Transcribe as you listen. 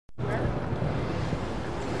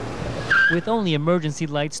With only emergency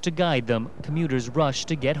lights to guide them, commuters rushed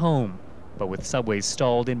to get home. But with subways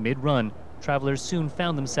stalled in mid-run, travelers soon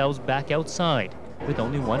found themselves back outside with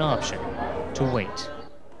only one option: to wait.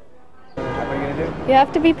 What are you gonna do? You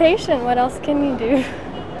have to be patient. What else can you do?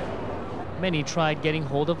 Many tried getting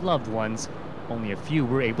hold of loved ones. Only a few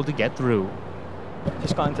were able to get through.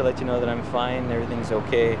 Just calling to let you know that I'm fine, everything's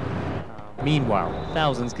okay. Meanwhile,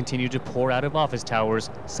 thousands continue to pour out of office towers,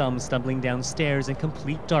 some stumbling down stairs in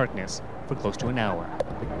complete darkness for close to an hour.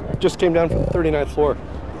 Just came down from the 39th floor.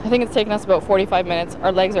 I think it's taken us about 45 minutes.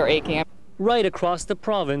 Our legs are aching. Right across the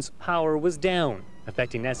province, power was down,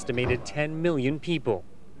 affecting an estimated 10 million people.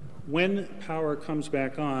 When power comes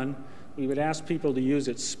back on, we would ask people to use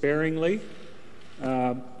it sparingly.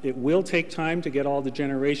 It will take time to get all the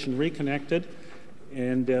generation reconnected,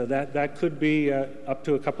 and that could be up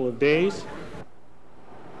to a couple of days.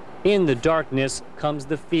 In the darkness comes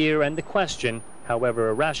the fear and the question, however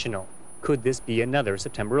irrational. Could this be another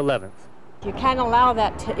September 11th? You can't allow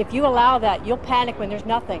that. If you allow that, you'll panic when there's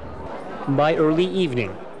nothing. By early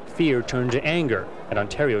evening, fear turned to anger at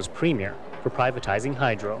Ontario's premier for privatizing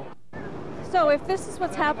hydro. So if this is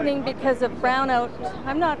what's happening because of brownout,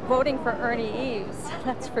 I'm not voting for Ernie Eves.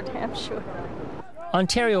 That's for damn sure.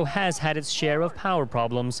 Ontario has had its share of power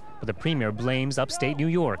problems, but the premier blames upstate New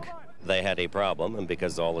York. They had a problem, and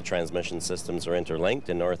because all the transmission systems are interlinked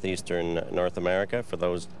in northeastern North America for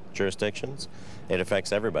those jurisdictions, it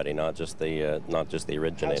affects everybody, not just the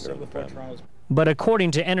originator of the problem. But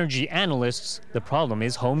according to energy analysts, the problem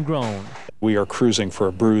is homegrown. We are cruising for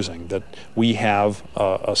a bruising, that we have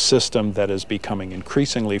a system that is becoming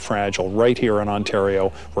increasingly fragile right here in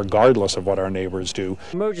Ontario, regardless of what our neighbors do.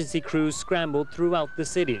 Emergency crews scrambled throughout the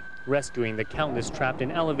city, rescuing the countless trapped in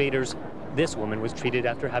elevators. This woman was treated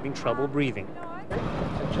after having trouble breathing.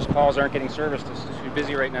 Just calls aren't getting serviced. It's just too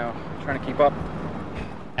busy right now, trying to keep up.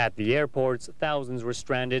 At the airports, thousands were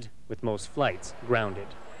stranded, with most flights grounded.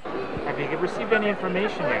 Have you received any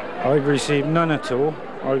information yet? I've received none at all.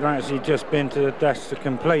 I've actually just been to the desk to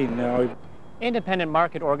complain now. Independent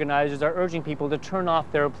market organizers are urging people to turn off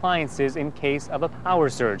their appliances in case of a power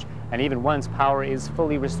surge. And even once power is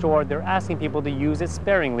fully restored, they're asking people to use it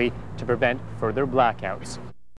sparingly to prevent further blackouts.